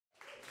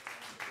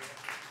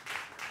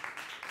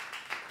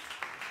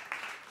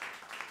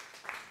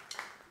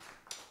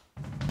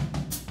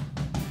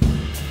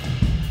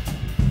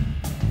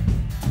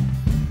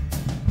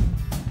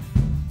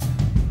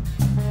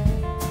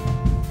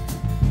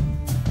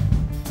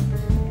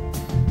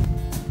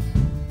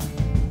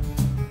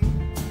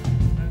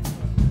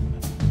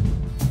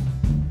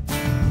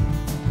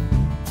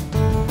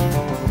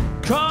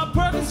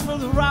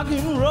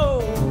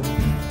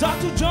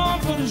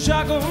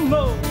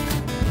Giacomo,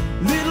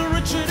 Little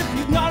Richard if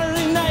you've got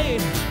any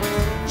night,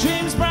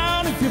 James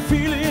Brown if you're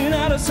feeling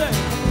out of sight,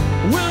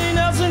 Willie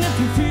Nelson if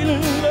you're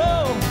feeling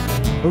low,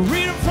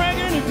 Rita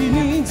Franklin if you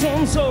need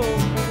some soul.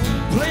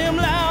 Play 'em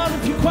loud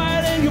if you're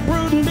quiet and you're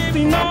brooding,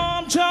 baby.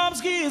 Noam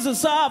Chomsky is a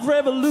soft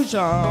revolution.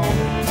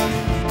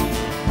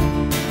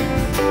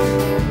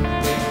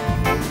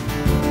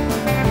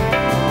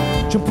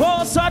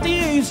 Jean-Paul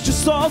Sartre is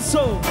just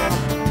also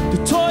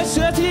the toy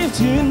set if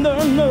you're in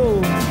the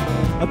know.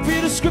 A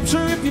bit of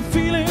scripture if you're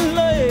feeling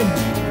late,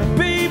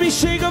 baby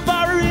Che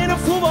Guevara in a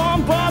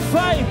full-on bar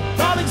fight,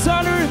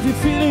 Alexander if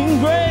you're feeling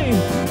great,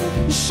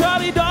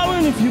 Charlie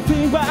Darwin if you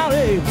think about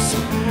apes.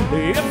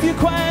 If you're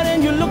quiet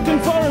and you're looking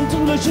for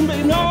intuition,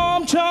 baby,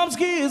 Noam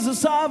Chomsky is a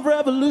soft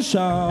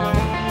revolution.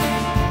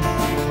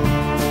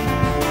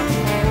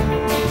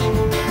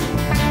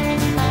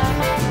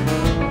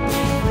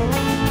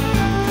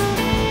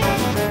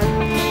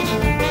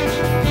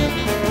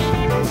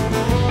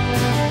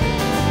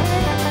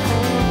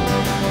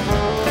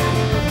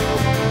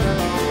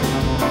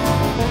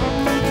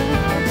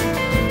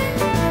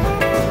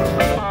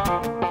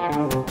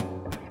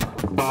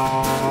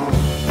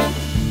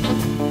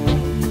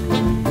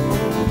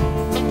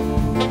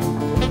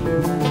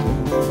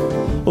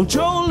 Oh,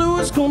 Joe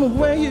Louis gonna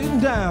wear you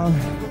down,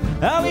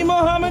 Ali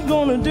Muhammad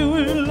gonna do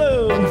it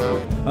low,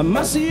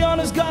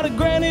 Marciano's got a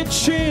granite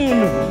chin,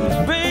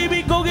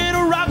 baby go get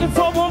a rocket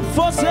for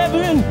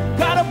 147,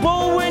 got a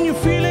bow when you're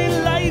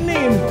feeling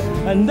lightning,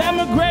 and that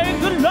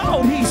McGregor,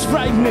 Lord, he's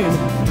frightening.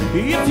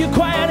 If you're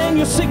quiet and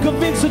you're sick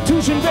of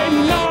institution,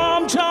 baby,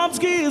 Noam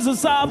Chomsky is a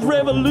soft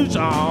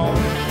revolution.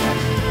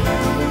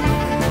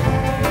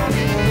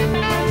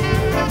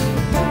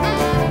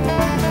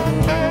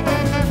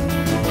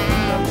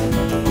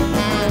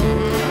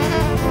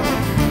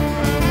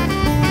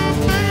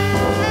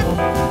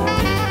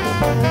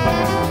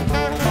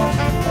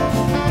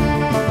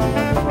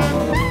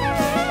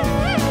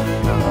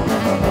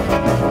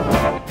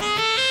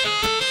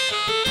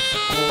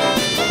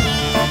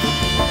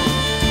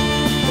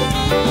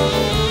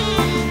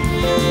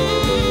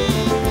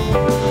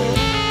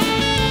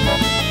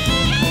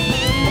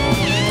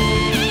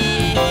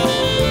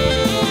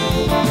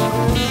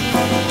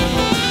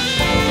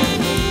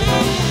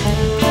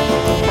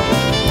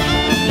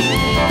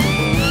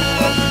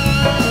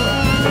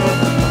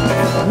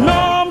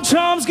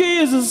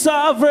 Is a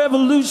soft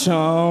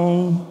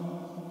revolution.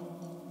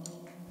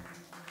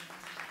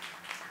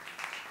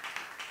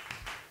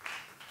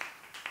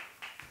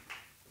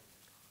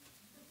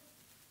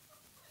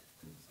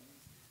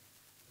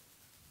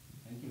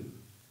 Thank you.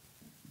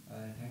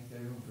 Thanks to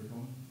everyone for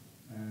coming.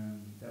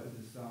 That was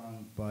a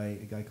song by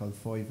a guy called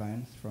Foy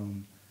Vance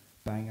from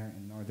Bangor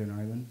in Northern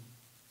Ireland.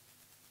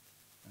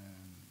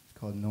 It's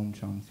called Noam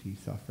Chomsky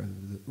Soft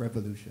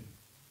Revolution.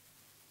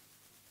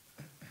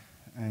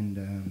 And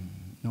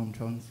Noam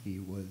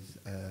Chomsky was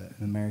an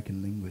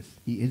American linguist.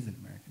 He is an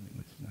American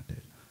linguist, he's not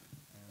dead.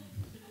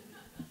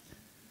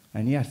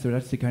 And yeah, so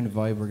that's the kind of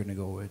vibe we're going to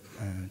go with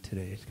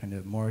today. It's kind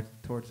of more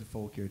towards the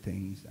folkier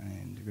things,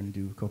 and we're going to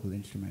do a couple of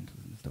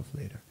instrumentals and stuff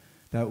later.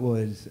 That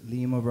was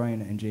Liam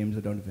O'Brien and James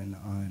O'Donovan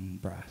on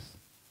brass.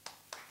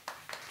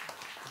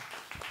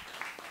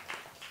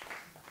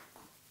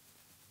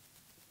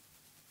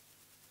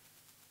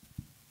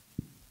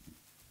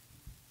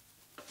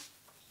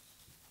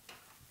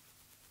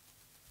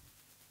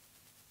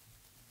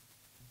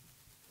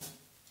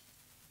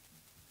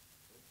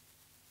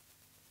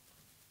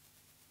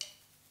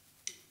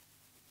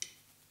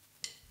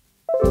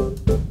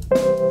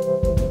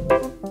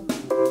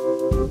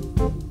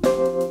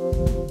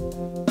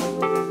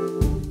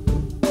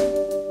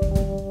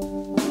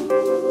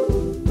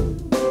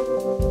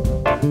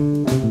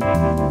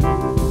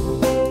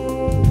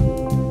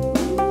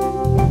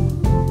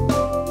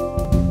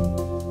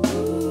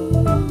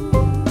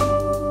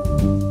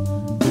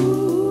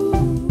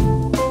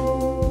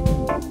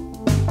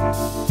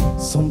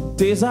 Some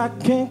days I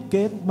can't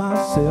get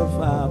myself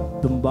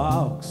out the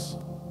box.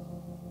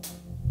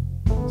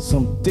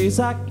 Some days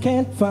I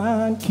can't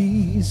find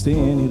keys to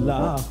any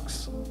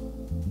locks.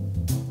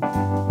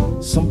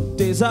 Some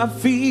days I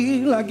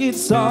feel like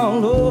it's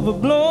all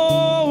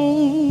overblown.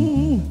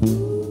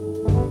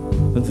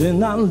 And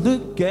then I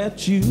look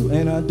at you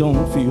and I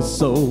don't feel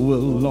so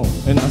alone.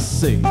 And I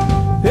say,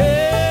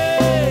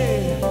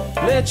 hey,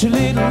 let your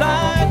little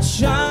light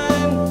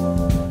shine.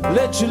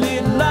 Let your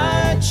little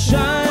light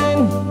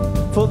shine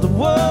for the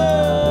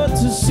world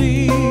to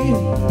see.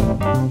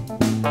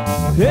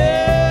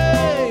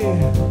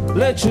 Hey,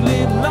 let your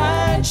little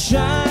light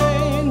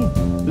shine.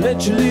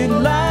 Let your little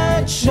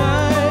light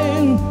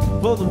shine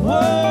for the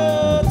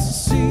world to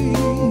see.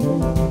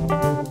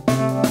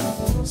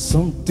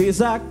 Some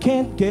days I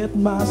can't get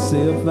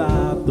myself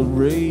out the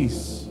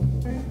race,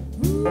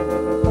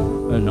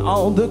 and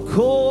all the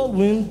cold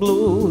wind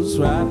blows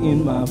right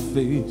in my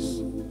face.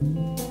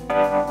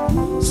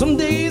 Some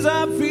days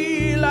I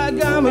feel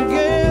like I'm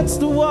against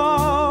the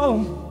wall,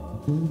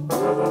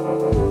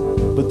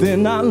 but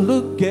then I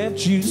look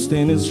at you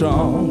standing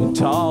strong and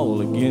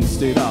tall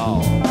against it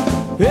all.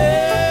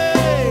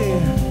 Hey,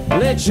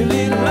 let your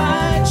little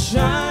light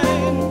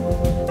shine.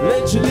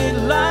 Let your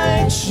little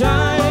light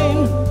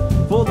shine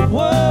for the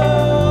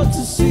world to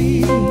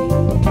see.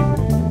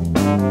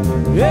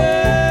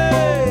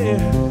 Hey,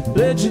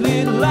 let your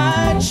little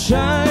light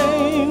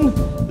shine.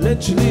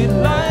 Let your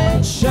little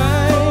light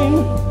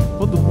shine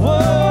for the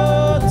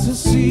world to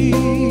see.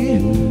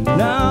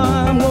 Now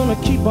I'm gonna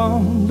keep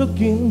on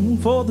looking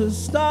for the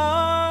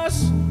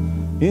stars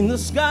in the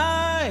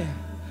sky.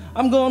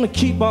 I'm gonna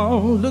keep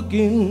on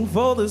looking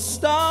for the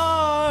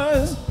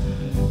stars.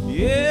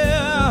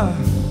 Yeah.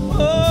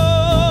 Oh.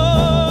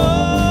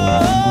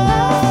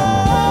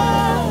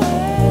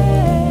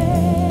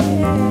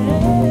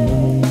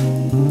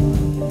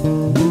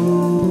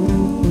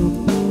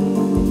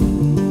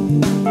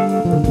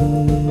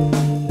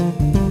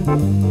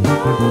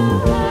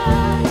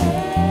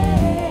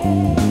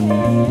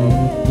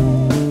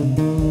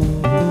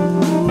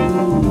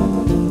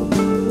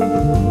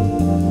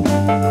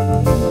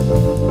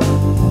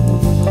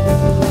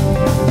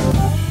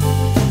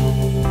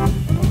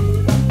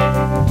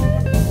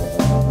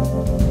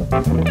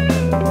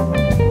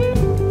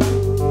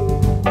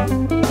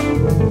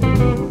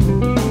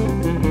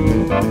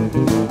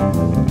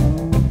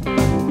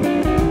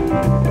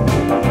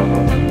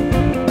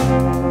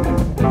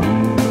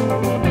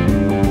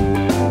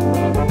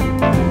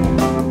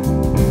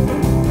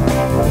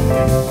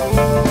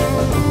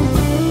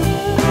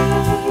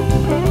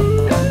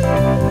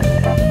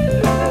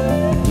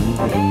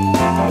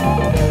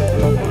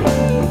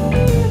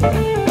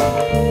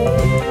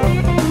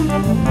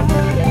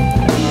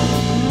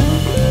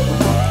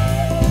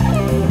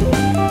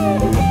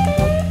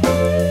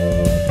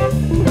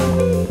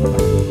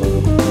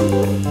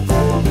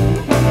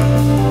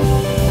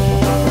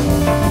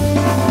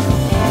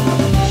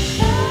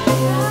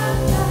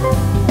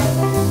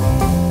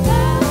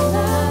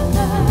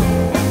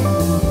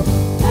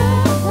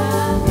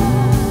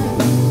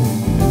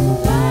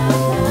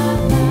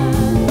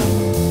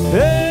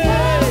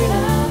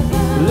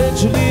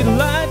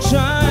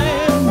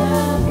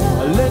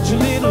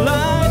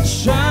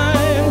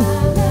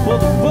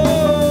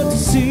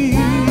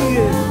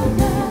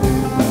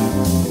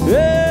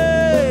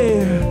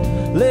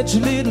 Let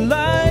your little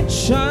light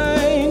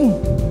shine.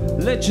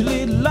 Let your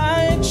little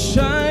light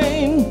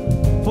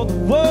shine for the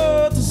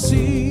world to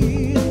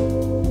see.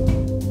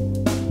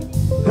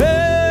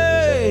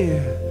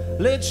 Hey,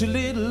 let your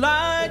little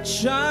light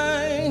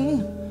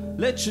shine.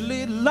 Let your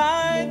little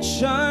light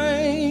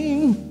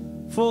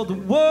shine for the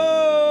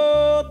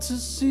world to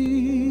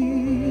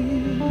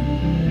see.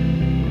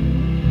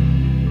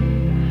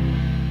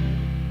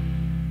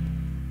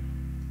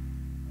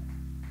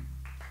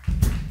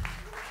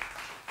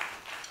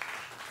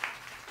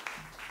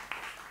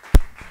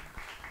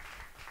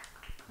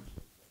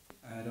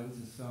 That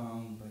was a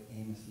song by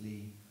Amos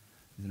Lee.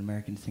 He's an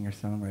American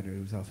singer-songwriter.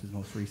 It was off his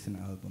most recent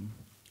album.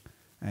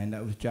 And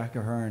that was Jack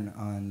Ahern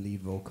on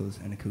lead vocals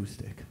and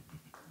acoustic.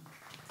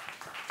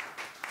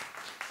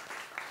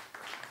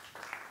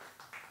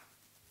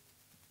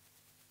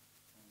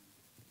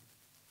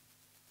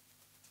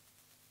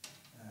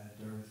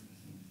 Doris is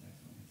singing this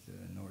next one. It's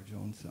a Nora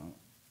Jones song.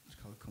 It's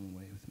called Come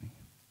Away With Me.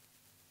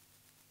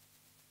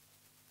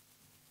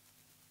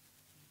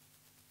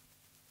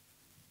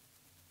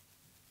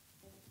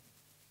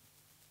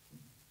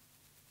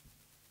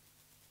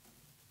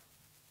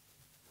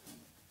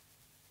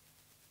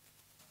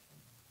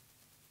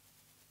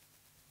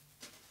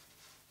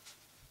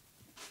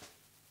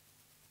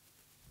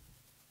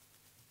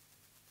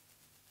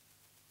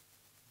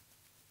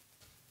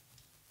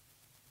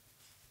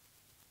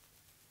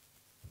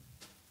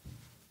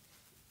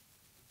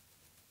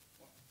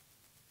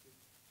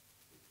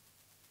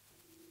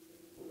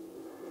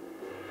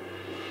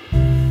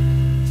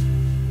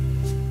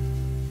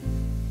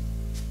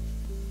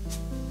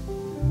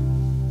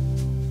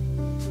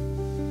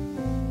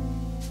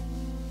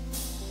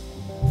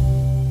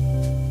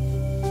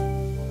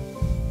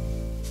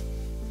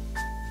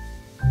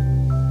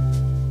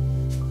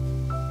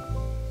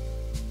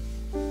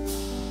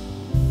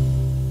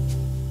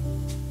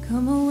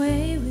 Come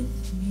away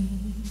with me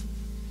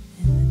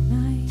in the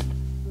night.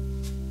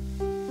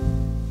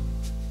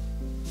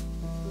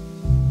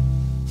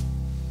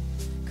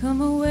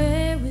 Come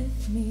away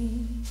with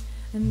me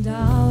and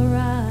I'll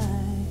write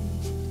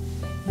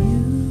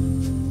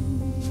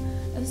you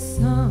a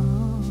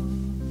song.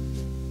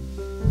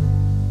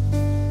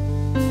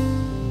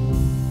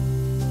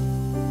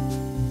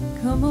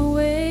 Come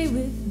away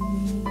with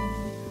me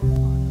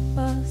on a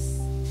bus.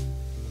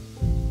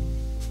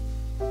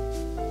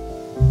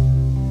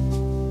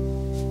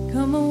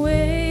 Come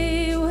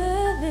away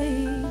where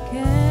they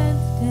can't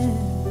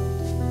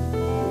stand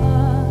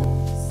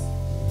us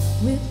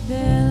with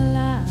their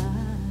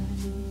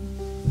lies.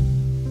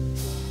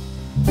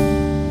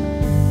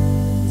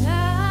 And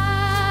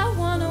I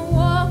wanna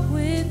walk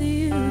with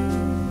you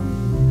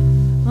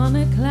on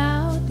a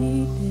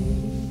cloudy day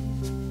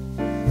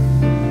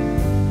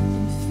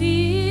in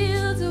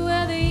fields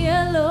where the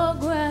yellow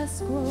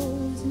grass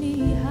grows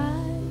knee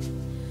high.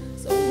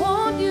 So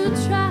won't you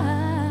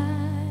try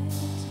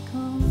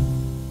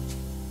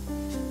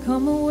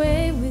come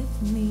away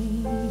with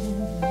me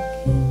and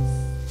a kiss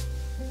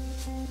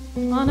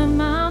on a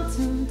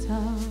mountain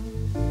top.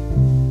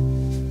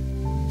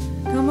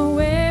 Come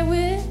away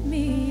with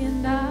me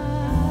and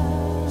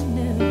I'll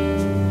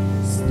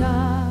never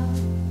stop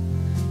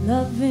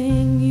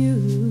loving you.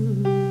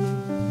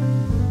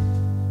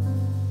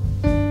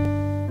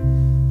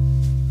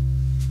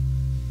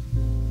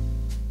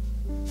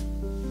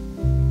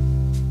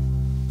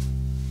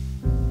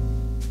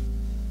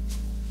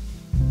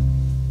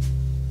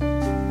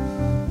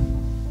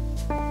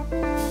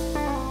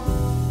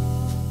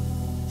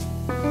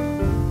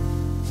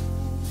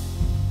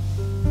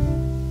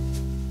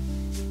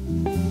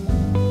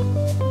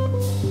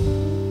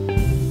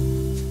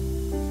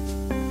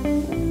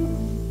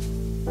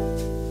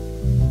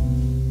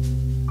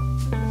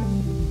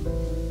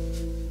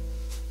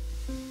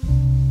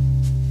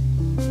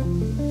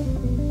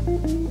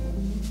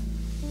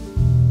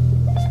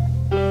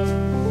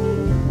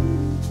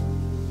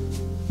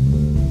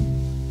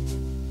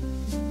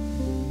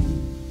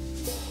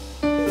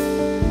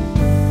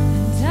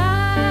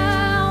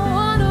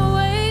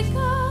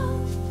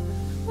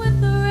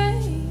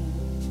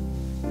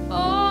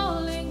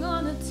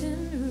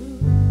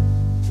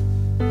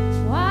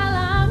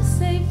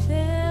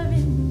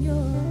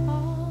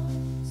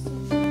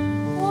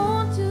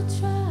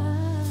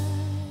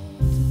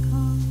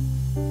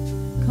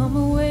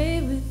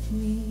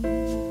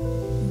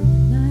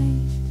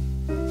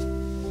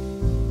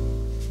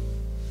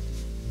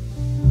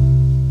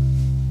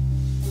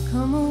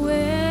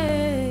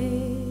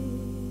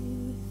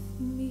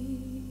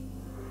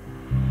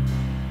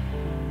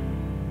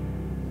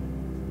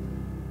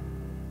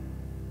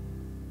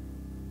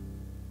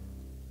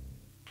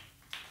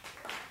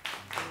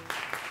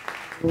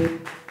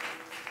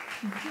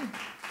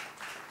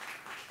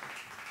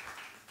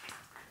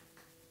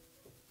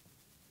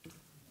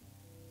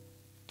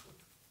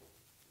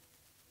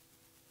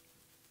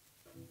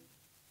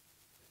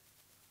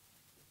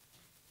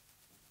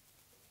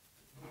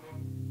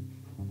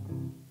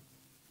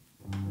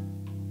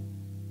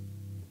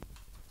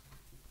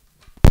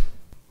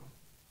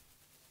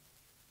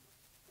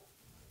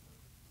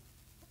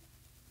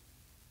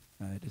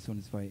 This one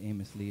is by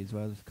Amos Lee as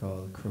well. It's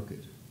called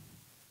Crooked.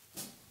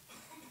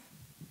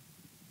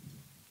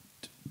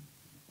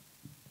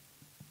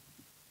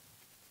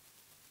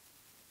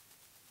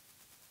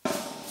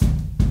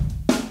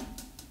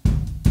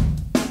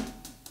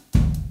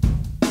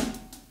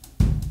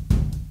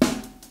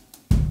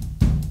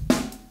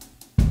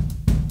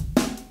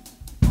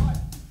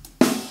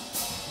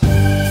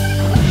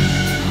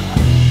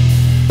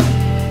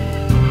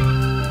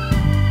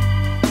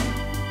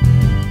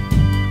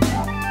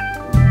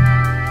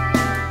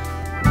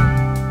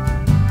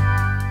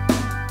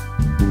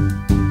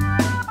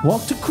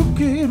 Walked a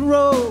crooked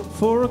road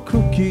for a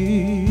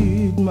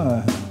crooked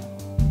mind,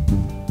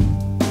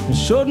 and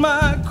showed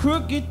my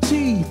crooked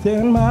teeth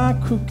and my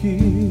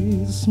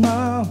crooked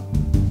smile.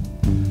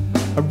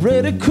 I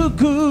read a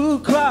cuckoo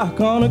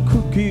clock on a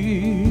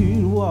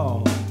crooked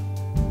wall.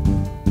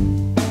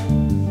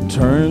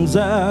 Turns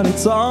out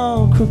it's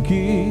all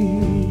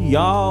crooked,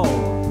 y'all.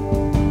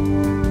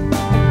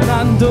 And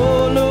I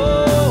don't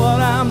know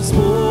what I'm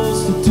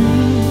supposed to do.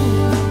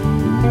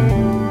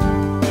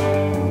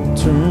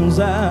 Turns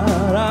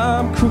out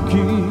I'm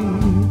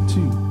crooked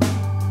too.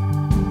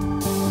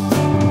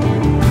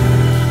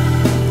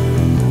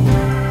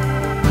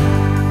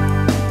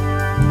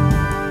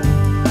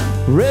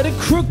 Read a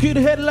crooked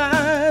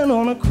headline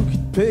on a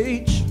crooked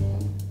page.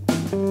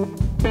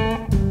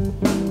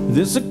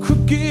 There's a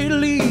crooked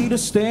leader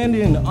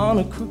standing on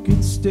a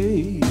crooked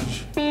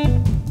stage,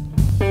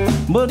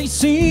 but he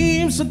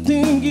seems to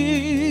think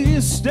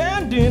he's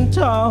standing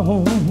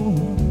tall.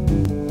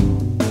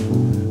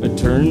 It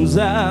turns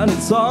out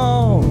it's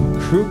all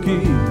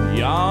crooked,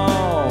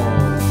 y'all.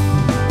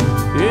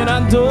 And I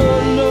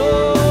don't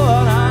know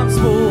what I'm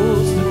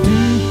supposed to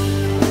do.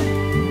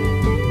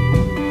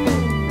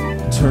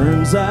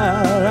 Turns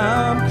out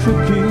I'm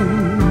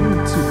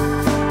crooked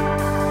too.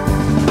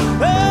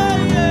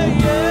 Hey, yeah,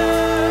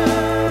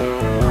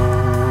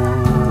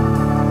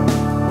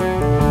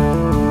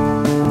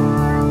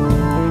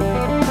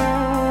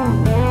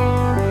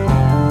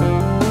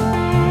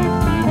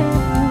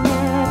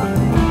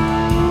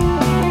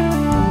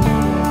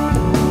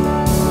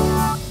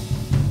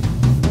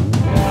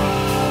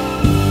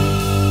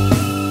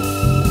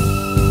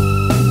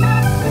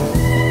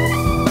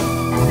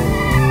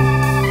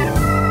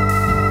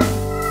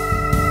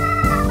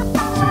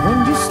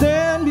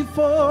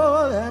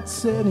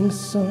 setting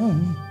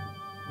sun,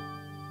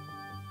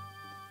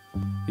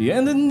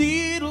 and the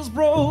needle's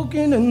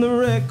broken and the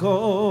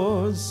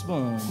record's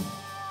spun.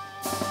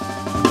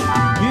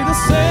 Get a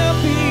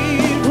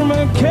selfie from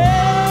a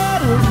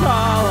cattle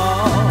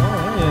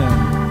collar.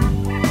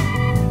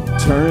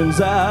 Turns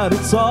out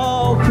it's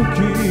all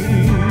crooked,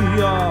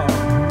 y'all.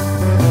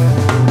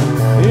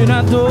 And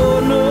I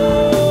don't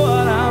know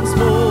what I'm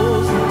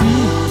supposed to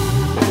do.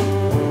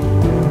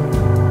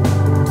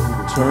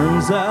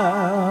 Turns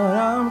out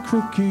I'm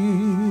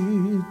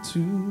crooked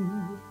too.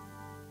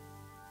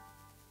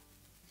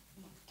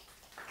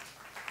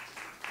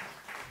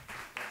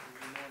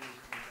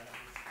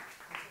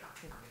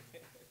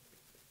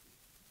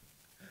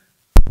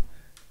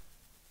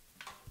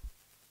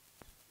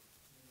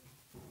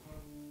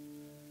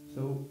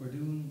 So we're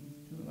doing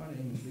a lot of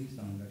Amos Lee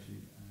songs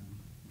actually.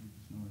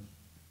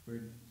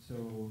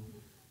 So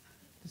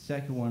the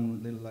second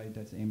one, Little Light,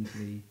 that's Amos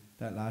Lee.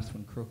 That last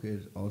one,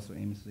 Crooked, also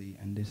Amos Lee,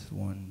 and this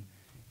one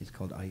is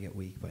called I Get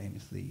Weak by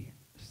Amos Lee,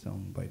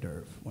 sung by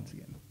Derv once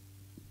again.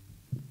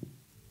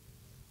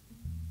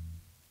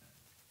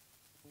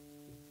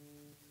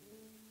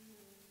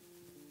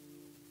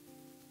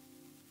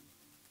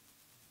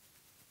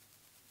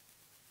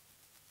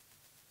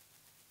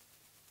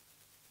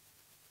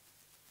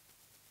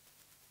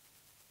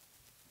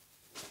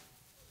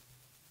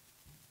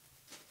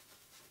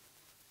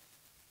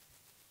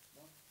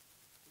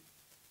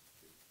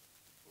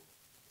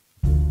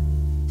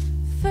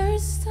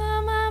 First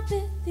time I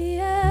bit the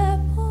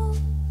apple,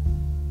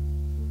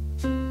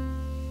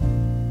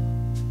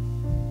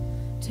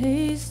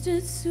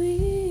 tasted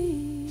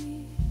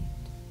sweet.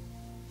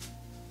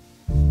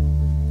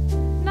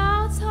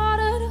 Now it's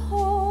harder to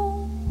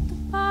hold the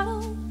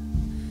bottle.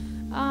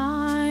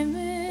 I'm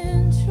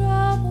in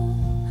trouble,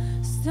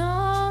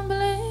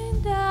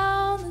 stumbling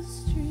down the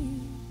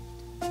street,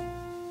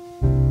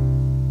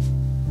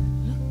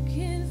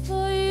 looking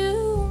for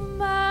you,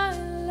 my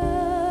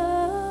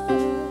love,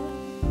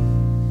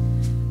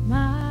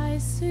 my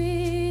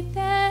sweet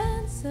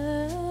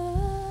dancer,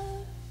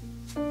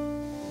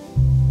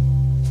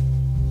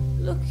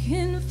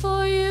 looking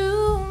for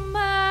you,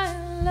 my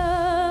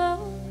love.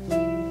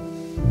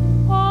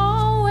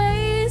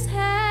 Always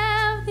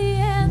have the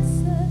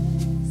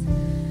answers.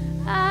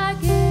 I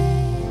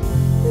get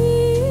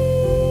weak.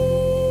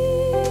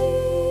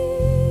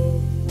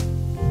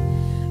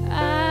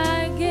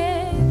 I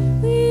get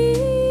weak.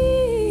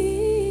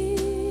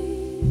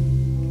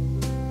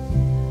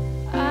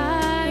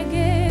 I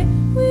get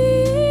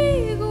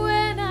weak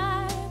when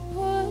I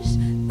push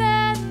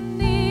that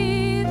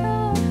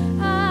needle.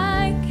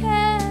 I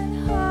can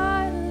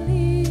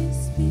hardly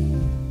speak.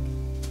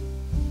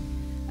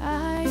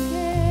 I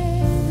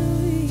get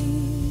weak.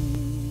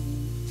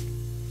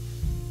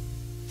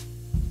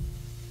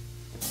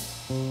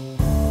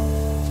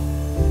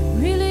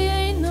 Really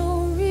ain't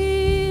no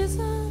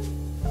reason.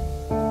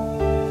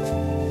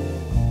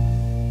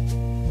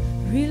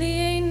 Really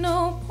ain't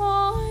no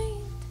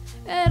point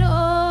at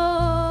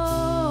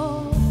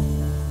all.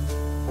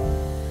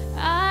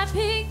 I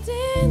peeked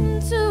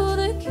into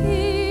the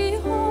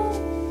keyhole.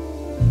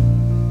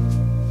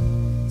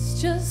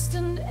 It's just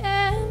an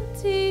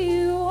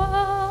empty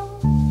wall.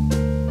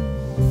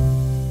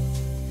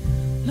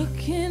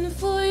 Looking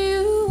for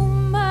you,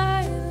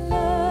 my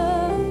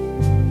love.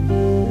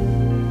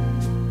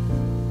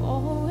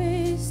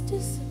 Always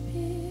disappear.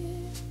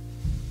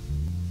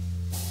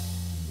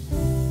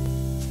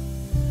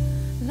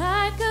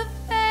 Like a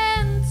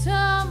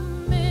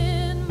phantom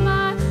in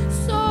my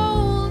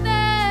soul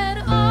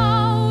that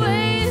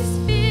always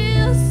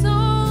feels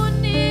so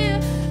near.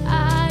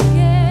 I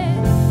get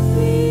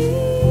weak.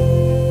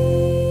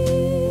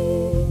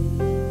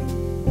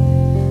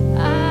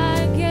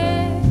 I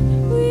get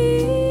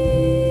weak.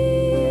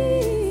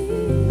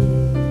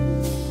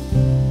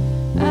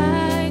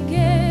 I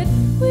get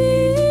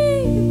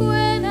weak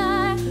when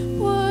I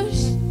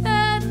push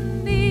that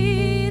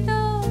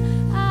needle.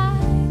 I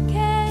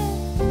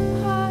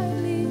can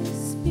hardly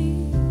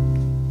speak.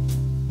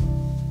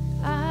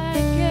 I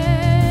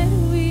get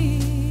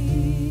weak.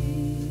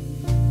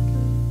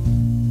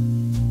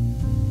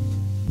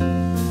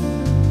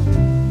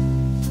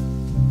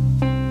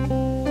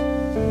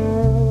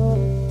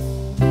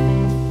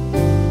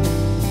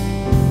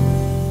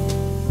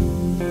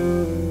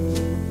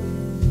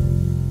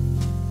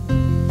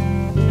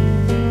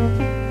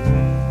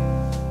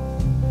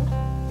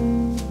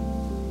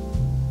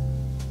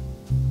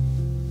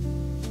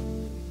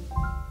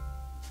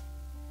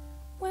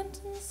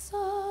 Went and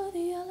saw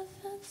the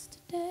elephants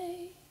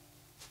today.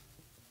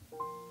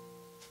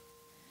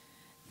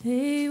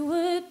 They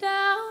were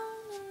down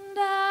and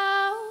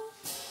out,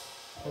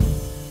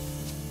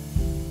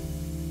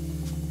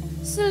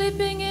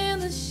 sleeping in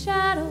the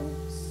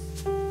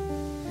shadows,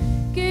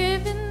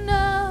 giving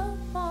up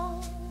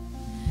on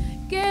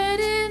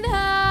getting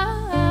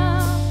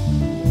out,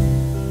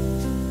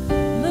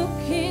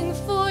 looking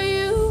for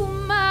you,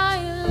 my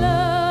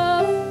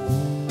love,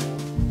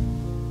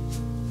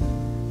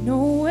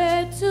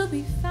 nowhere to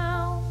be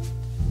found,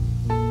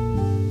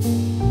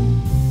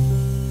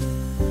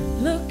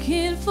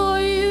 looking for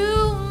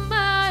you,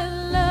 my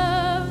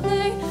love.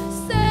 They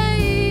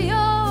say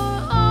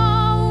you're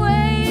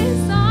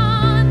always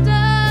underground.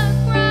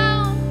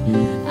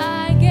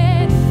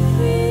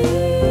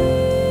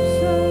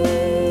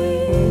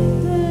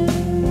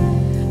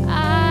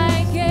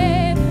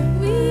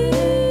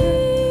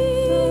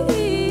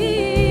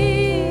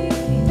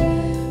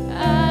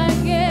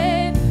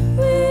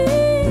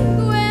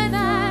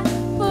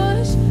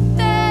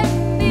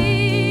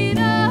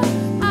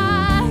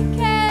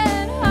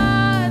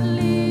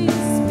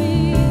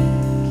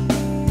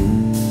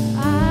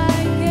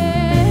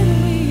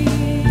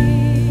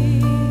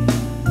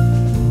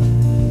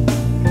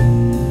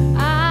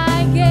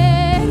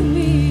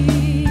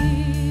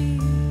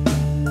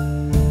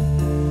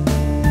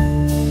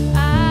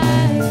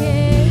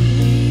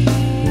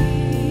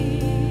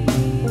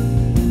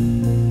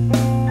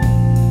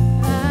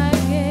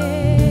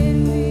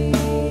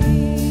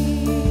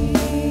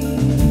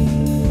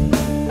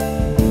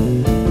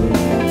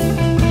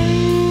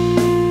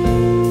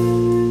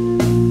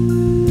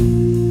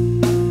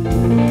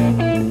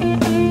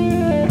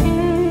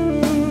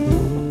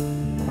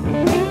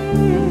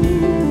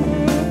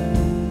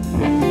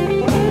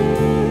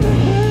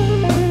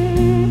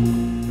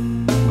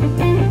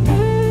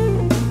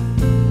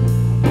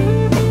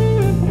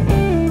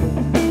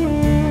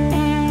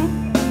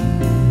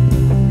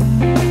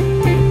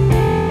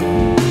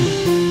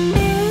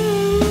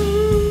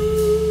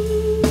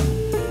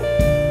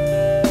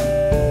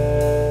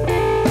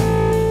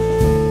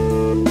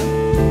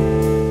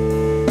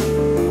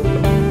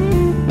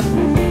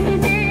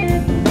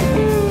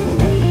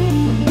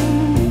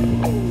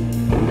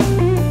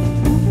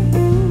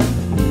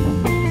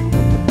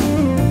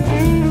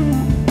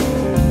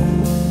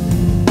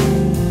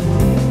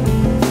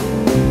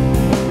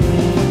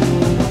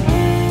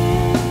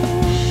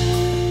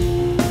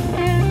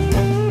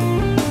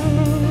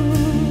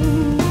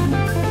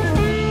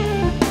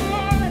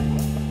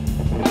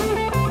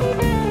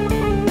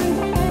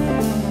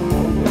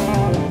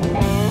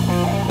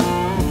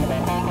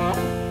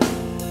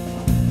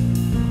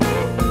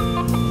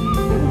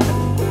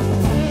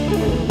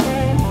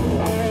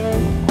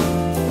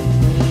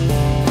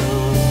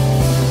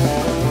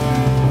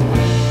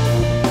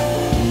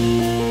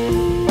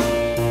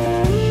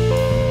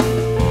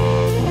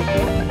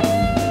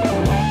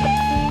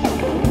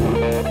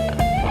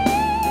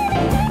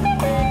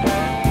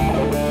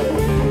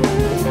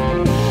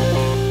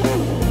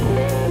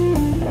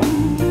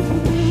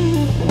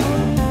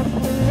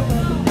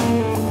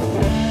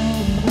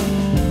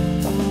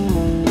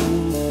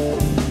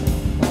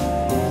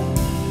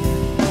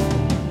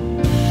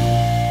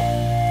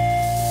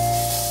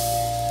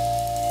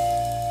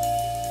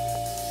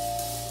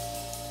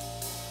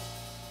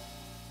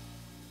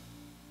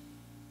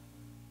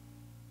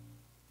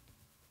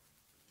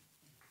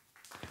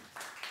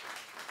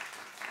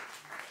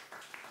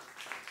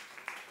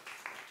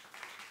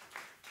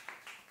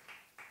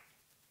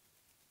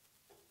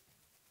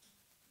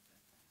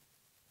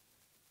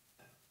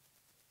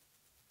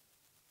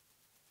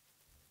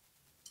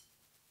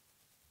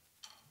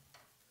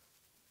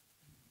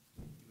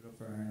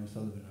 for Arno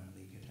Sullivan on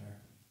lead guitar.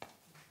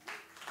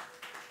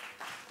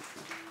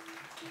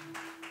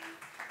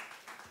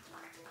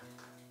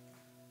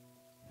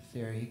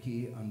 Sarah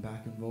Hickey on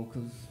backing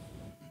vocals.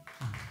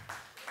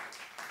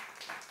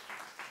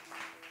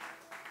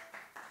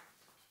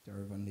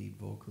 Derv on lead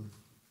vocals.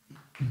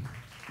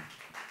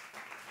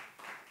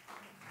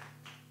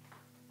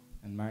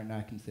 And Martin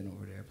Atkinson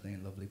over there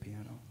playing lovely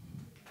piano.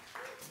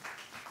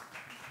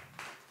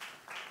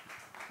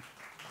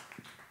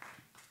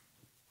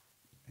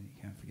 And you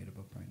can't forget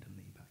about Brendan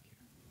Lee back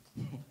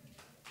here.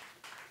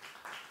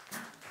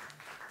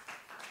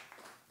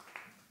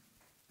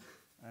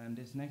 And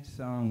this next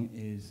song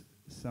is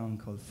a song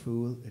called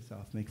Fool. It's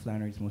off Mick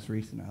Flannery's most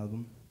recent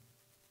album.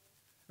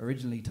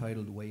 Originally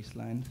titled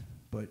Wasteland,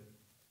 but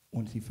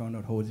once he found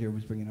out Hozier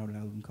was bringing out an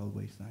album called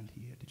Wasteland,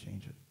 he had to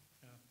change it.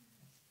 Yeah.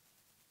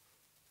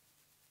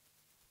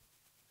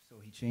 So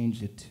he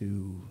changed it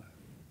to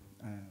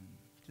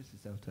just a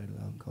self-titled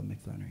album called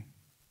Mick Flannery.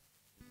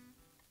 It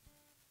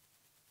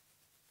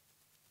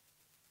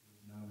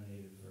was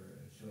nominated for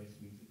a Choice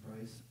Music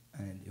Prize,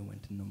 and it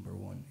went to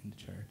 #1 in the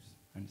charts.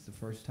 And it's the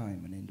first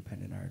time an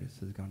independent artist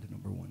has gone to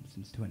 #1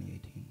 since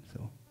 2018.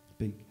 So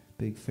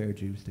big fair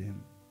dues to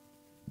him.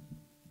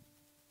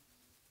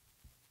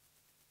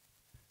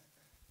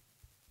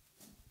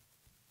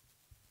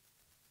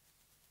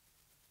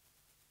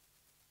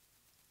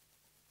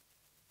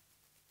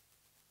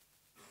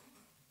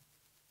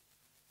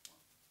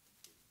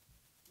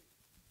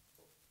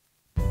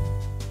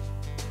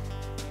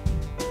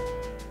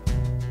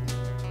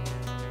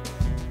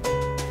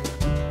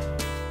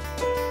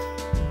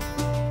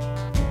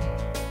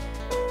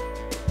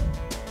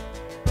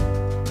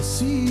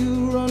 See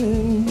you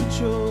running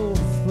with your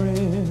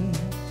friends.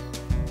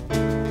 I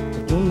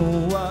don't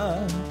know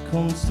why it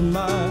comes to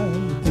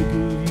mind to think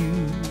of you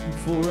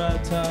before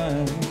right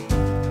time.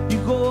 You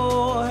go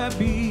all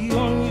happy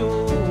on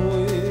your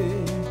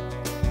way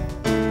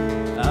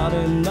out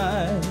at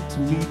night to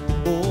meet the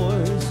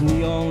boys,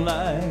 neon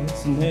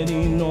lights and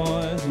heady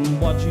noise, and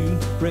watch you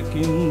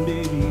wrecking,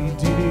 baby.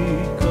 Did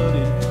it cut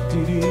it?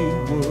 Did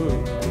it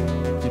work?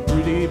 Did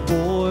pretty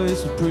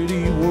boys with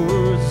pretty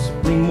words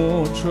bring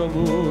more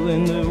trouble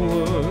than their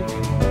work?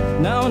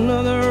 Now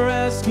another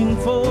asking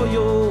for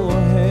your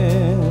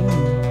hand.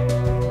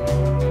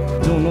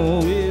 Don't know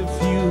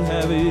if you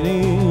have it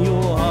in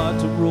your heart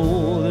to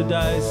roll the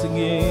dice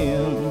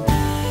again.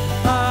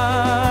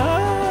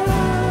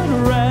 I'd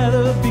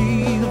rather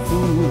be the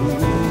fool.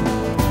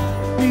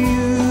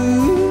 You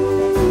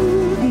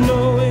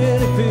know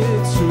it if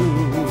it's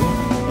true.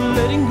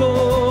 Letting go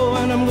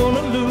and I'm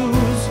gonna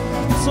lose.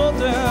 It's all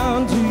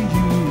down to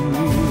you.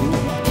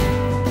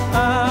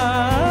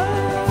 I'd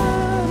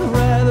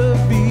rather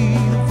be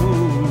the fool.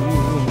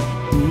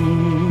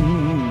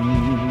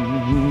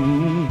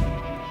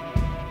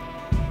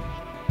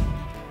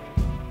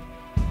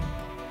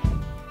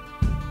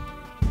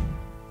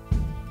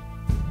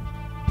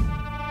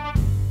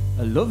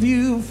 I love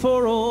you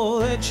for all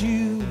that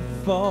you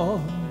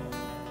fought.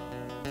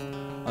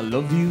 I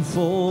love you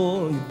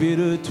for your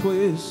bitter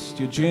twist,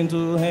 your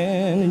gentle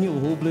hand and your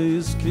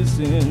hopeless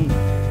kissing.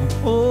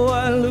 Oh,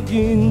 I look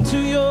into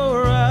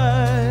your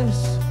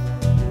eyes.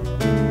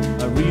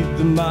 I read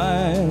the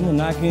mind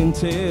and I can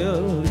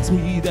tell it's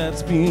me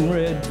that's being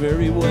read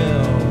very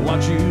well.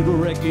 Watch you to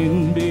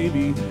reckon,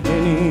 baby.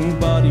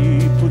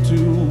 Anybody put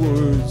two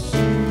words,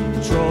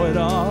 draw it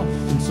off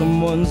in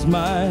someone's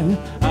mind,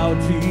 how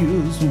it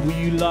feels when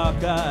we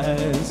lock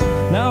eyes.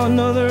 Now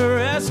another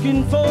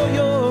asking for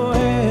your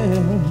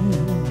hand.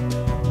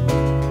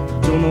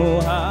 Don't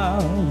know how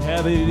you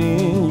have it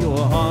in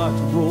your heart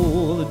to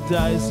roll the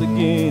dice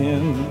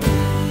again.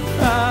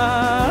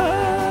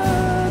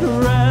 I'd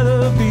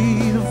rather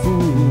be the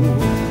fool.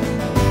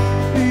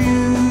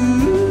 You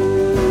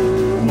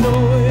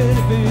know it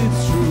if it's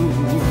true.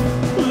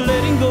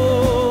 Letting go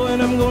and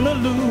I'm gonna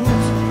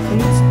lose, and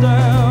it's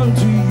down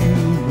to you.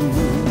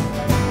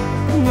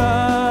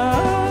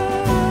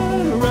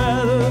 I'd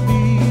rather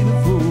be the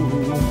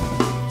fool.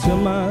 Tell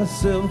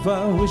myself I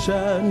wish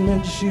I'd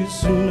met you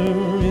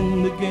sooner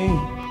in the game,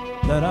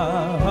 that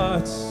our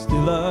hearts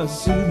still are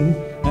soothing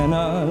and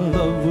our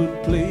love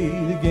would play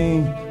the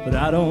game. But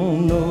I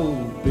don't know,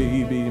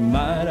 baby,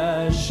 might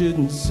I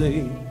shouldn't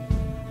say.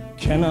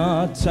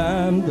 Cannot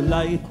time the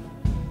light,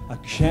 I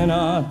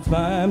cannot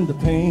find the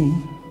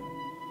pain.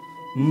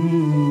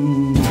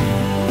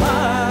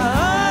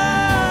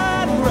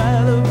 I'd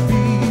rather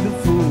be the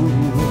fool.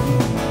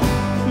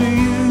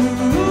 You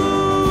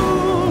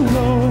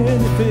know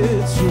it if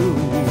it's true.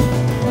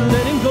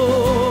 Letting go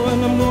and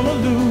I'm gonna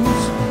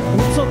lose, and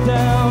it's all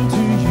down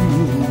to you.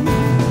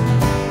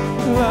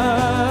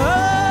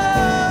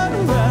 I'd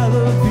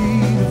rather be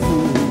the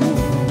fool.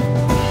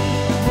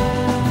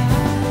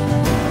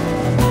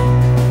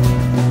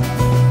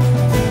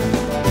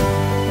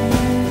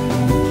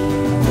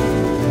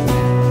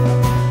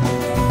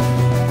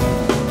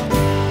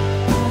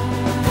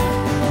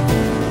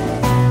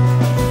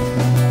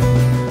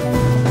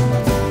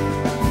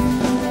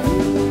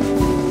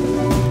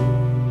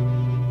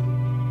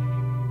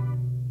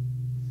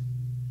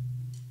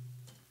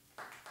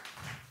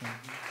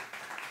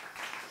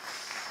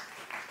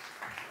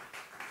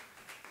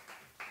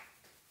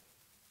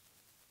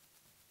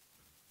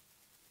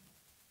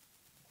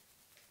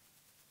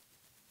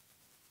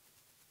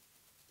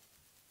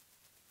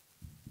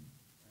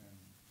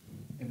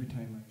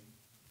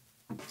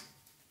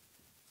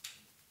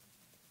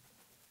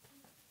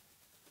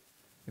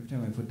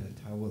 time I put that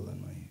towel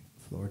on my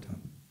floor top,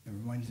 it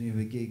reminds me of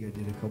a gig I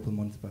did a couple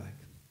months back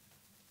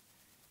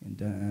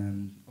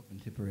in up in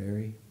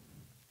Tipperary.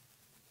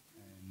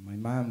 And my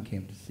mom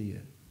came to see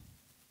it.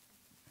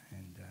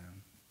 And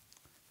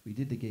we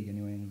did the gig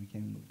anyway, and we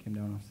came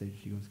down off stage.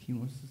 She goes, "Cian,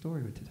 what's the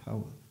story with the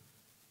towel?"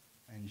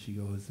 And she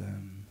goes,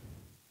 and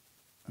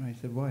I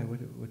said, "Why? What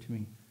do you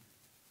mean?"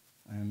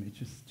 It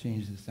just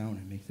changes the sound.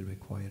 It makes it a bit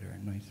quieter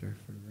and nicer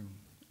for the room.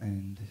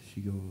 And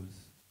she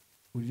goes,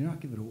 "Would you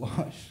not give it a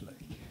wash?"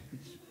 Like,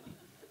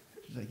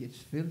 she's like, "It's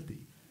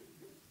filthy."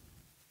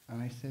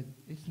 And I said,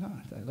 "It's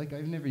not.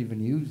 I've never even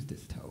used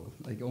this towel,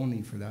 like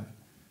only for that.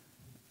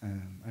 I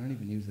don't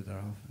even use it that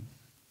often."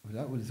 But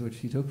that was what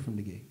she took from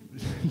the gig.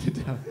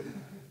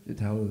 The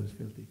towel was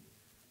filthy.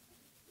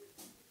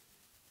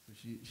 So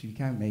she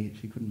can't make it.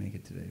 She couldn't make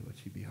it today, but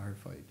she'd be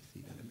horrified to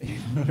see that it made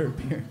another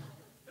appearance.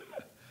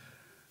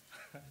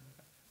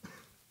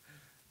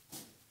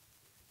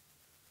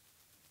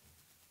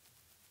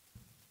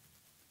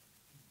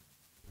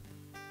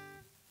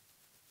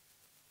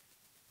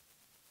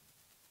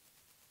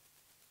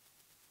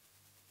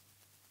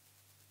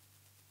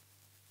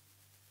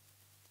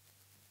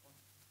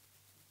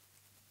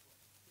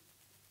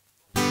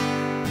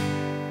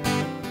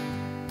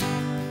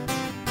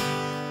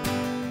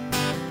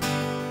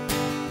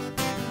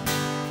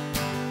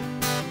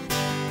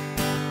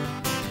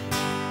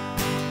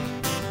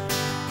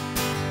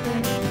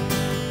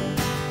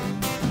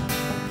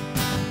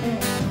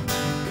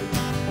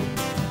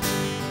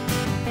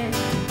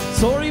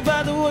 Sorry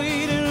about the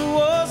way that it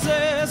was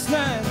last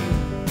night.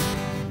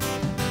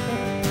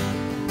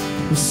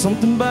 There's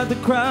something about the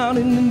crowd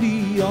in the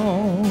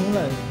neon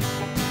light.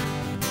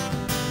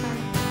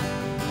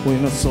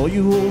 When I saw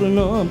you holding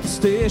up the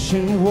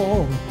station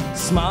wall,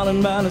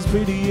 smiling about as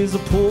pretty as a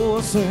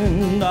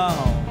porcelain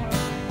doll.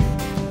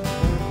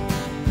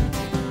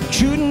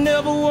 Couldn't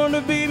ever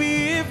wonder,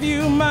 baby, if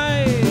you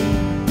might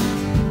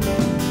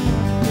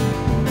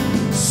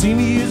see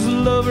me as a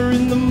lover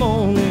in the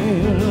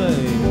morning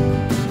light.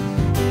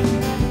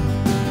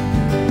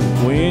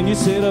 When you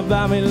said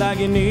about me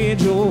like an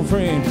age-old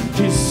friend,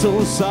 just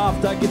so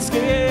soft I get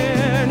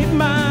scared, it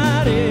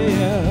might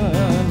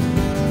end.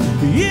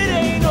 It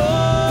ain't over,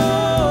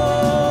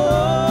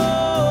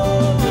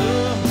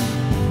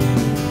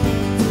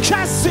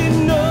 'cause it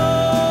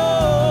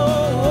knows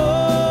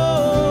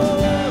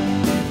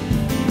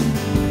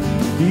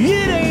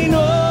it ain't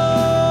over.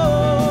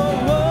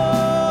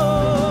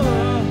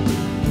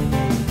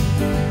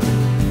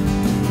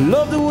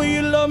 Love the way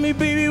you love me,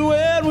 baby,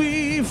 when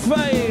we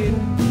fight.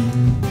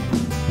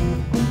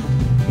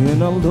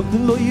 And I love the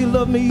way you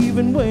love me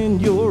even when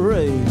you're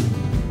right.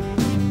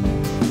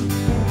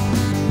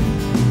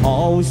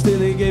 Always still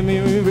they get me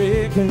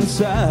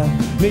reconciled,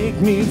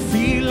 make me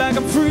feel like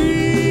a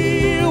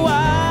free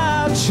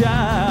wild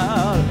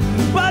child.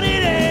 But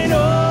it ain't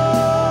over,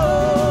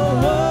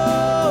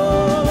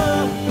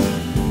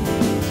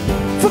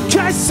 for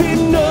Christ's sake,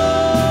 no.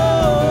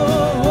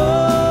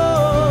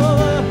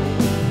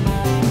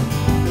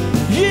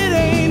 It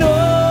ain't over.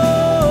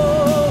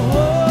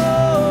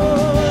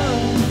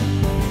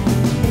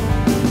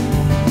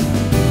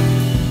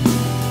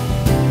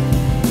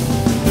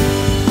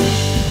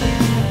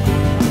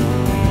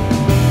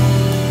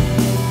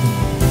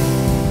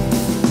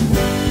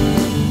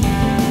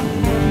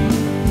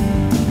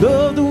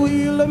 Love the way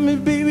you love me,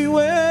 baby,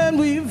 when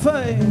we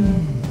fight.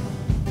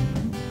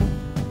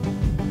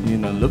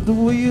 And I love the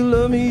way you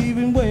love me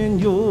even when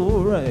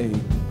you're right.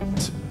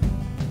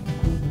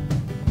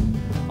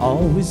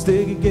 Always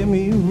there to get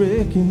me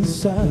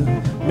reconciled.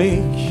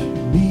 Make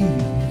me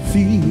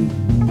feel,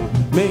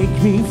 make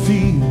me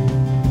feel,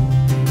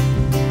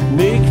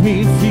 make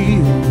me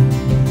feel,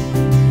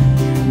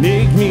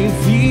 make me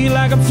feel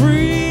like a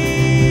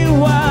free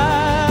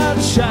wild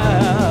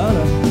child.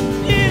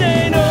 It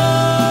ain't over.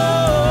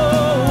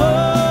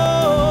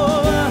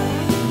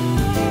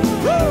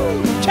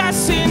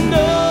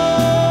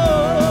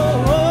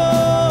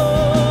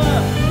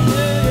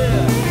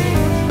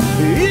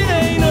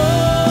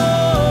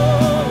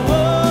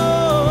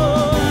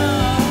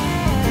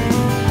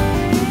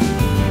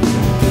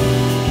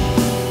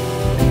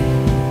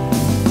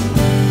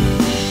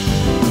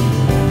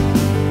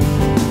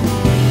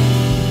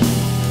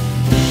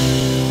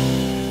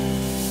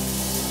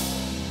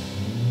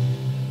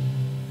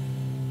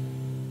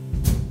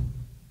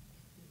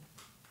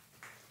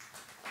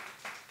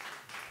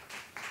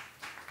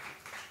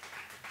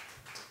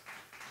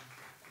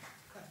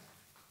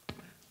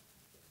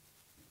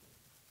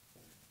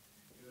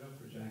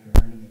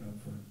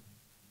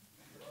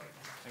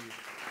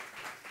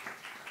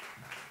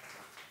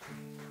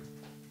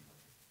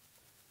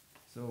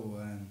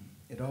 So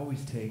it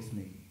always takes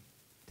me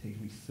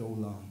so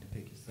long to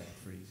pick a set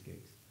for these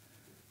gigs,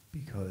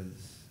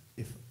 because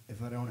if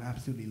I don't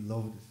absolutely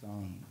love the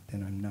song,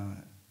 then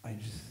I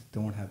just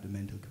don't have the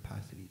mental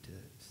capacity to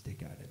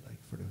stick at it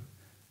like for the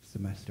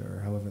semester or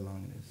however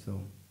long it is.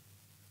 So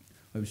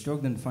I was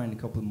struggling to find a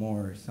couple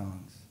more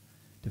songs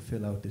to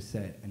fill out the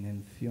set, and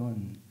then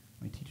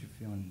my teacher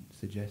Fiachra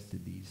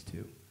suggested these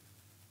two.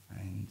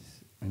 and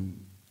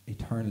I'm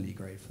eternally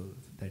grateful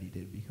that he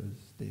did,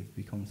 because they've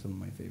become some of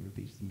my favourite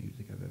pieces of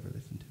music I've ever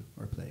listened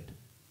to or played.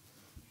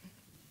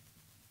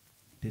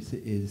 This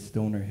is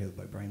Stoner Hill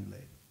by Brian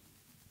Blade.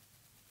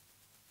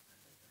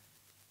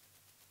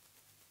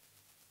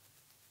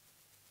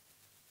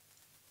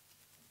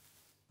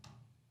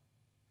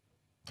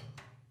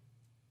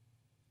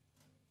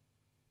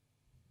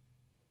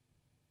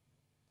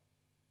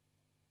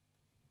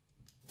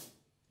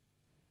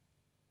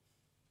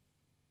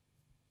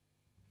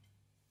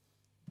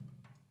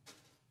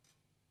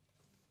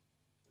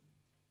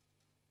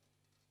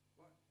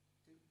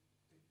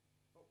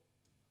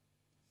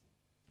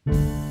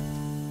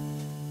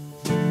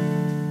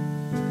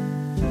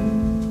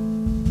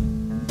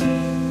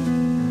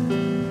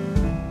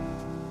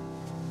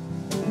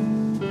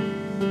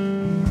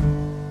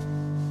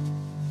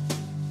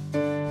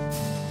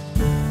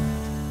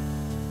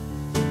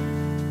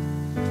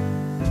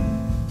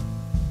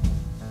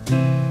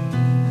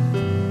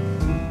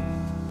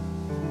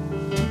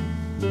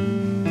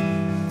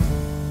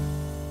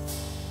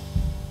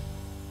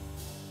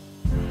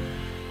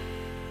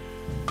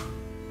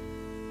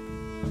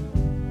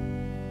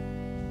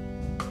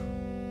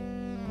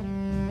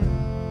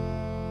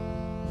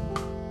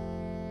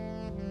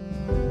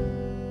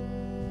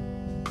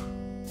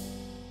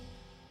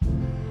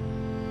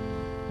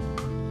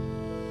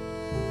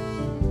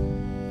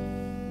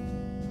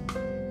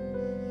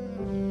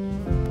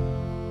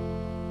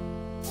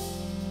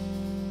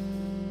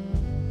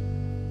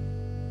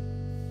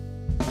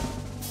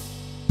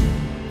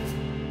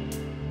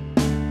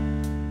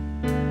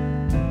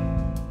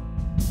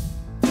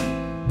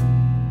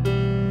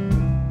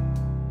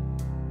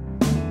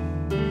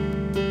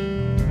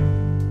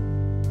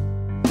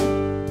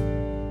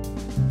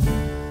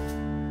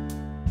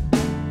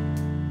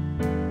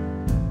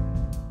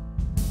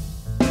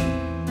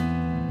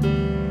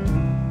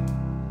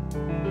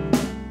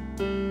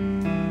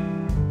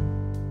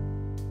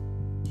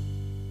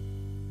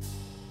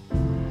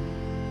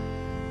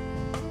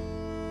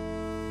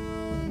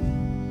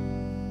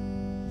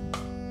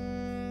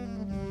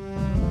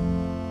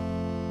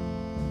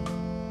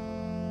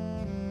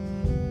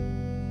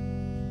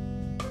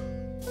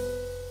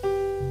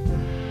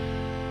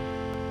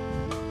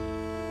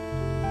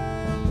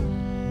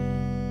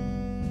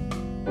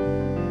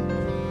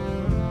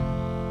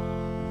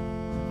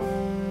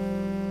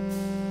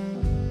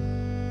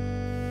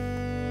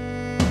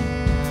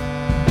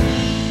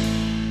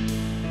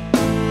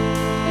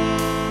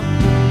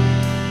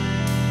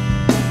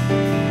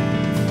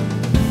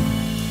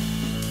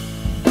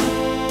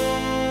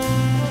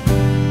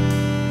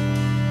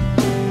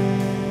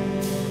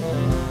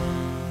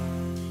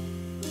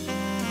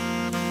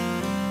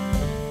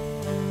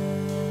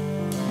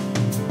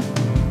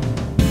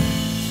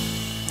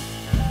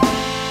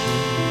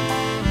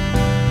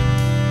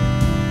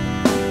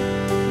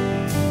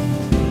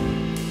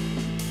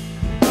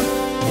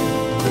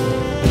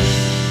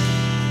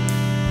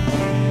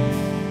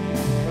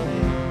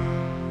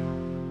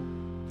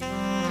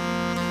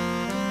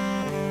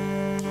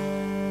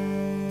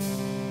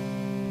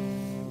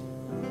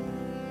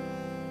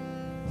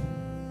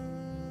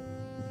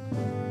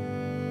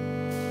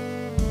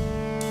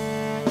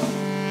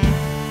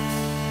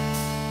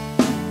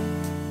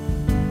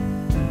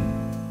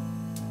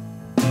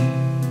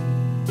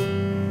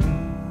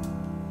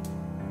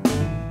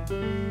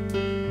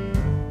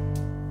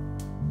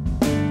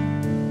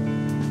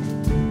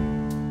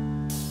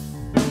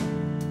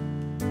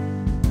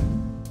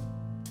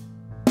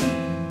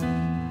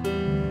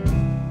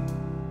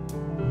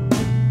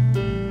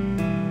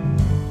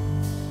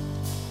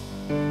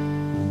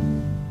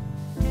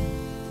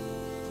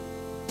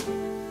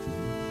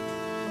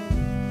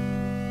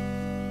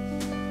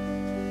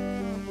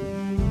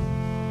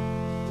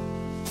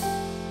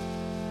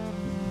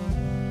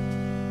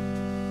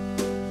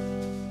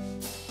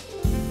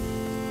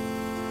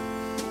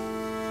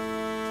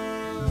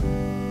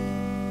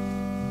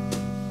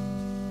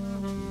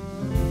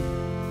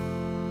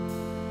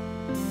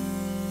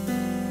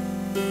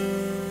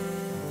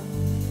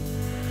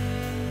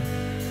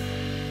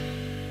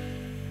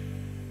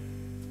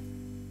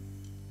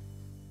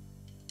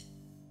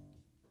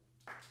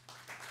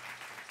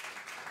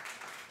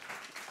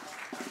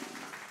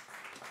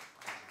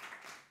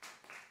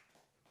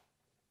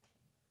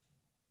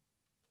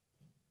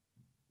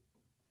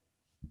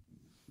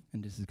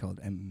 And this is called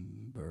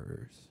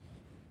Embers.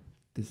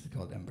 This is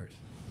called Embers.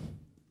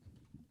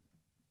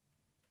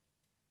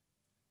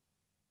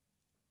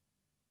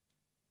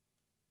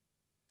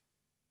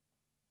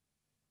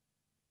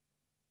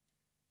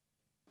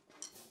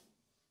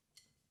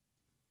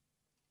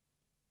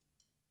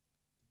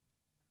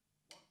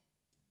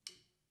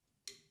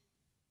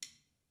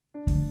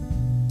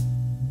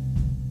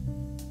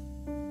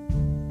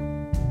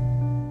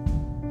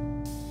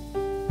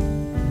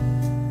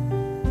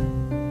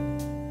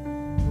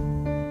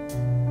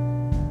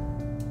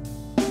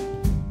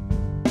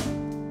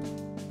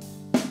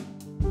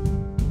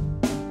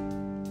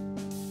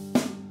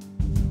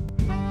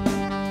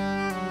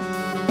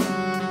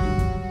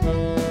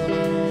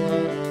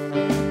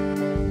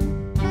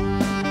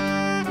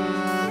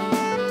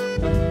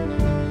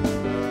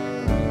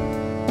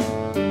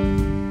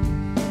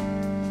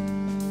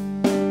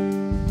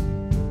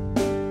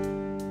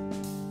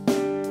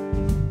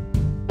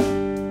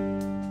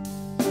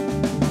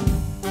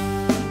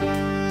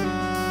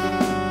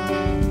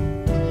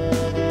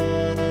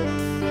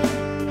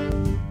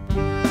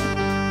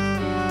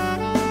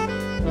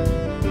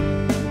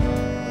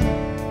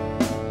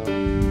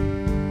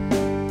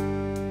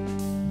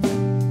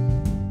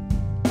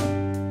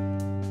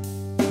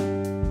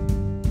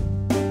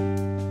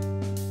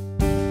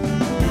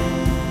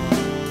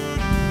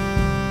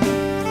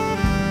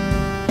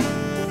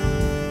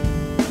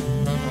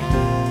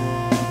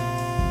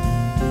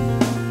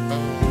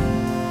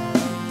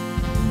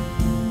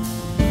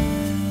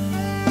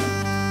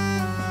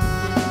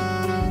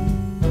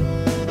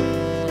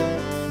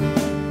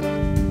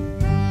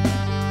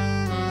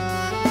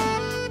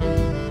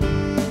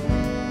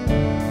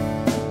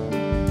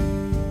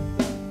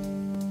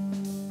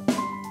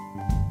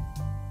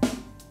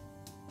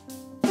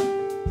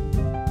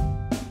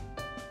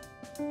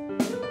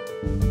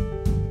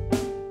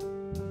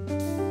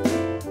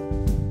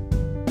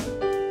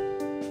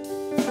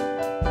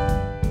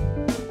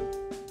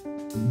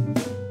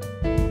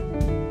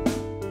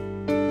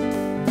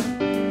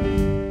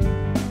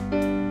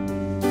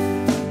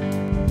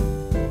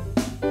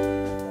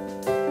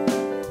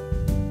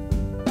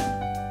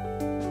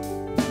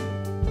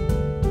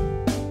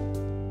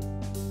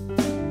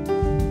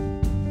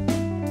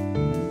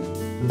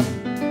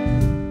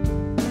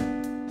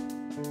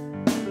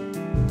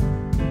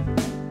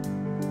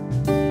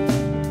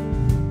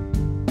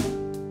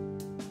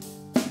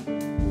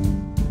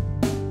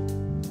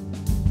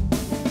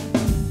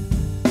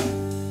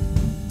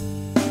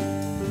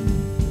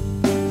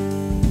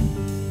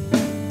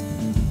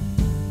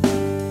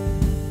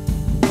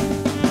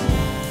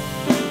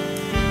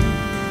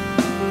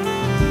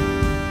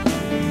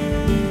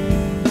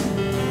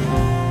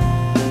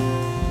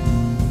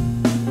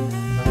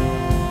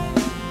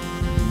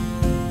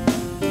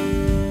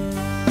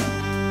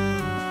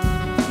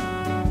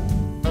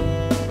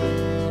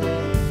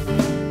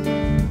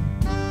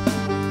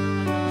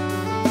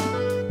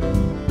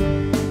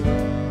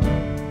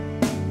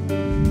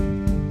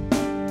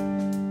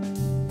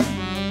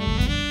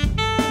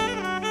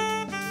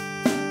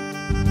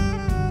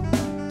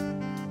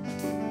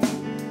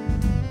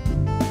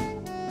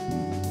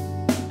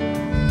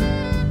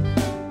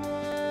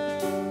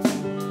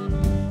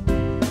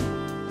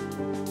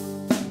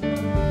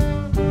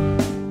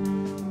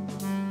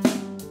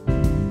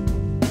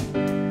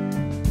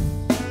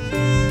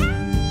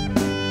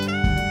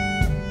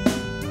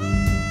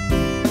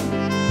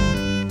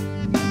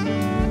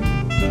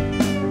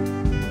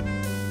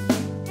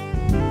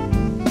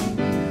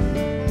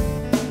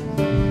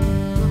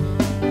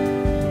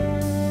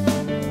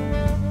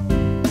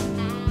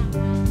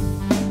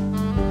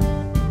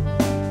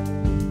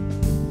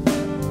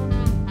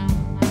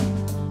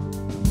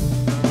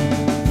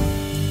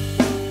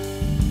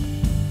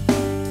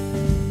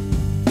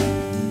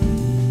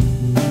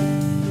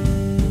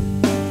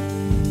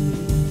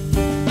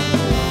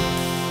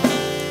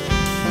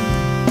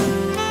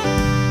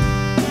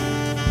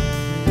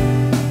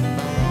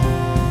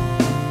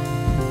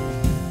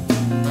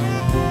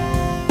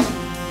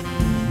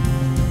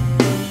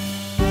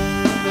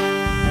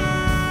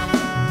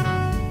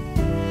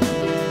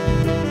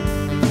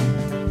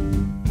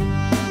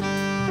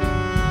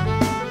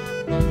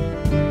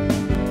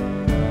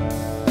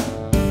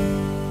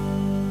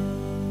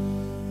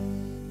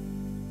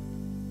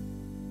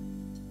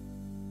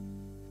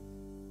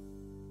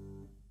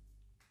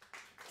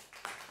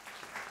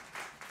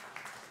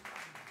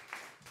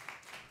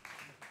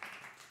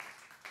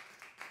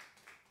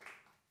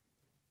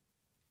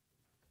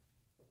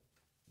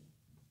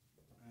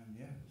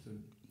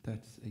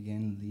 that's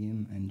again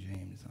Liam and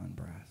James on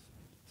brass.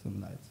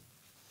 Some lads.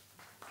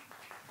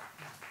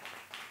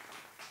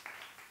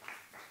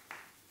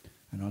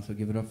 And also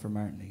give it up for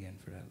Martin again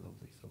for that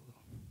lovely solo.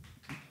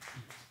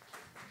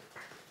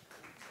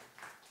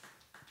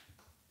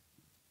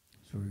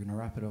 So we're going to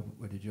wrap it up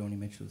with a Joni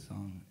Mitchell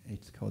song.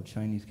 It's called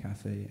Chinese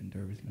Cafe, and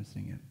Derby's going to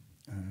sing it.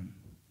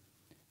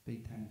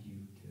 Big thank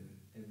you to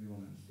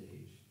everyone on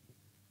stage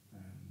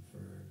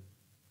for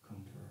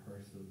coming to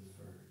rehearsals,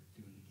 for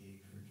doing the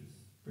gig, for just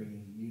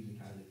bringing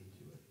musicality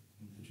to it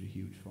in such a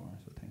huge form.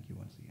 So thank you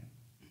once again.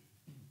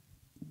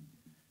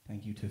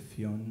 Thank you to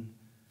Fionn,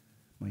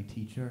 my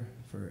teacher,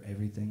 for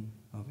everything,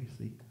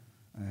 obviously.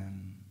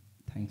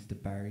 Thanks to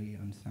Barry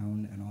on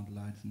sound and all the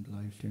lads in the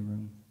live stream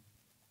room.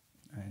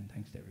 And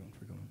thanks to everyone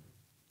for coming.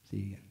 See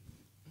you again.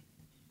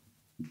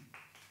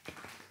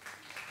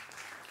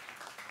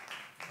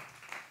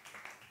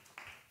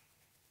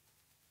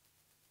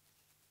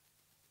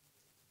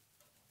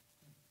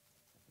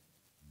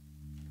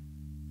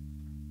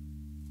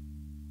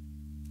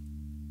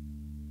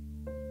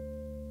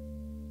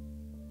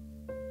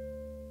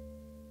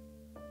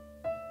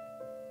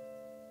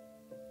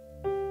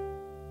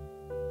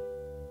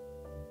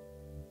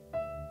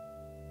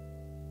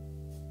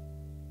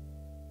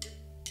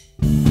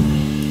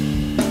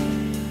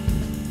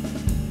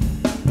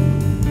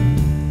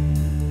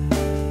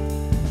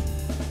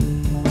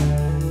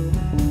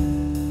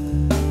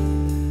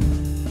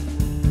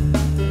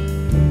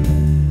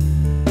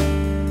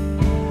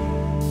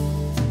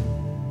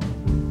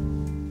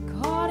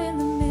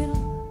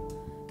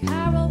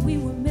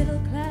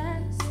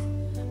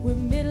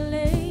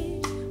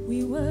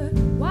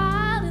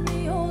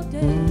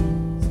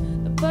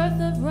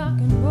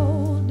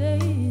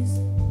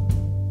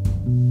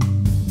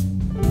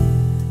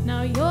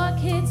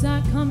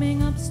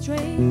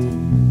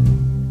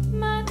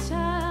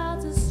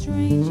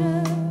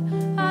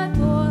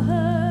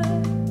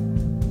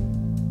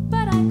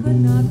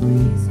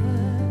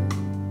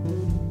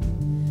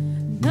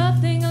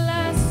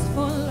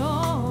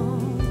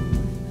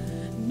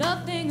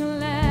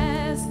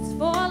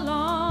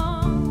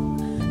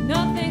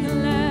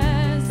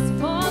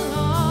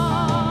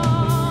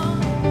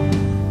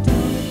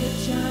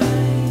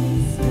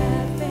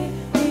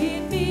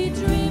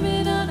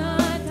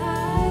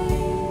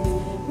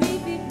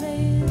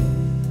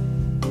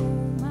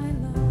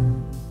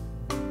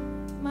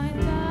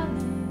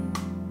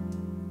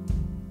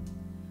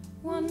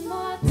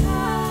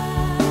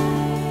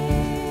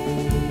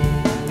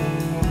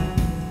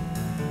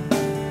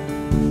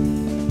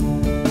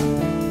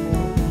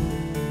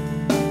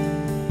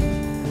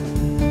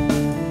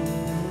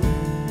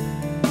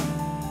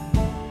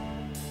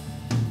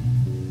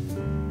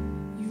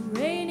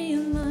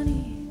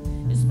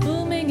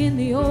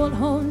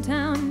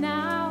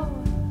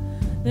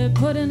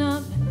 Putting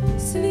up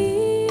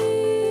sleek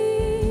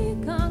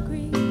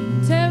concrete,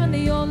 tearing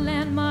the old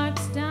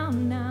landmarks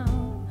down now,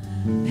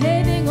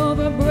 paving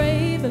over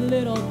brave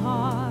little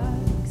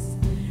parks,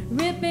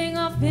 ripping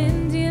off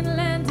Indian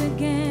land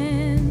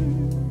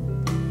again.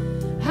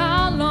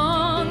 How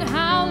long,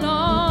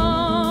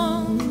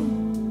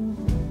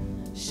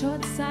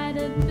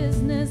 short-sighted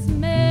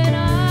businessmen,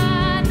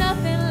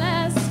 nothing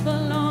lasts for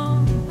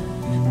long,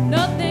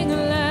 nothing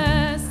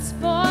lasts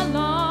for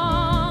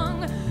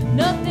long,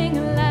 nothing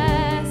lasts.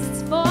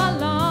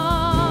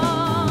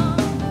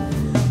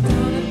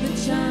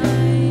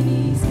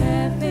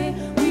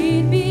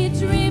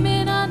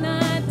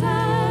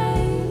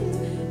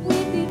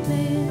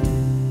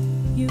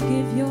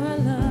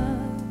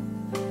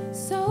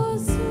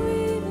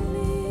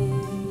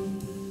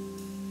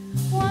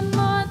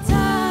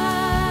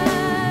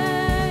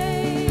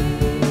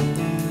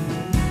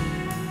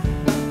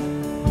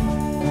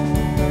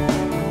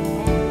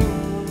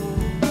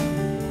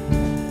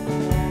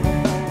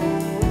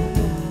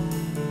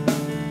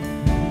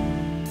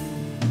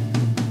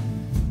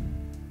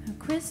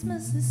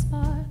 Christmas is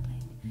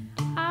sparkling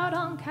out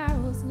on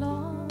Carol's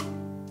lawn.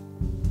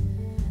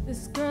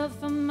 This girl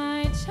from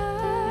my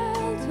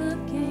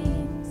childhood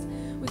games,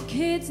 with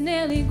kids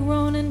nearly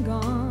grown and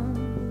gone,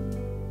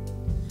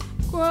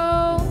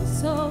 grow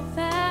so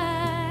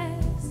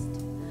fast,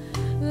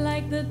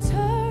 like the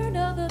turn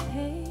of a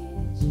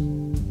page.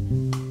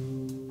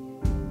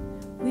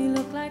 We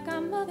look like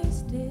our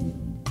mothers did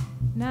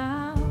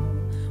now,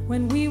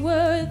 when we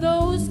were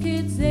those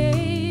kids'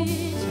 age.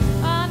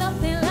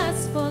 Nothing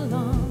lasts for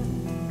long,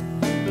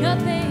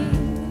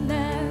 nothing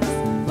lasts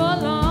for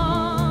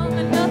long,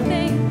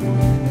 nothing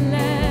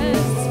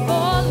lasts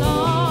for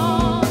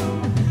long.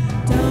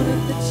 Down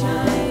at the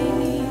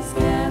Chinese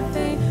cafe,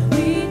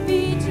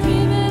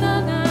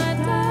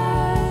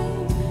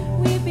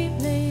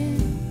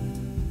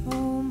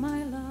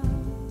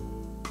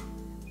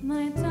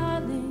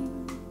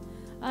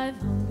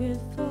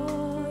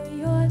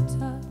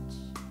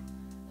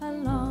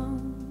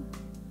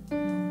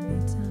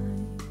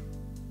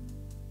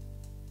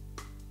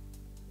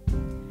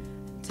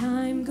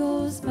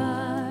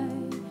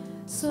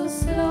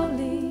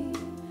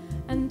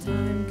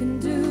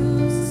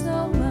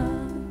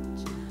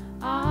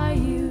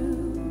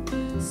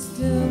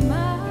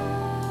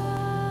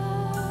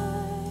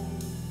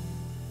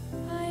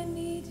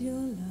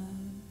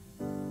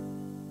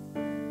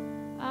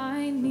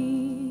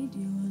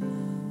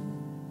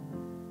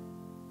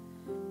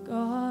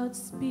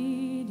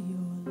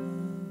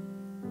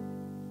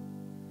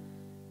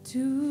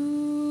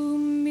 to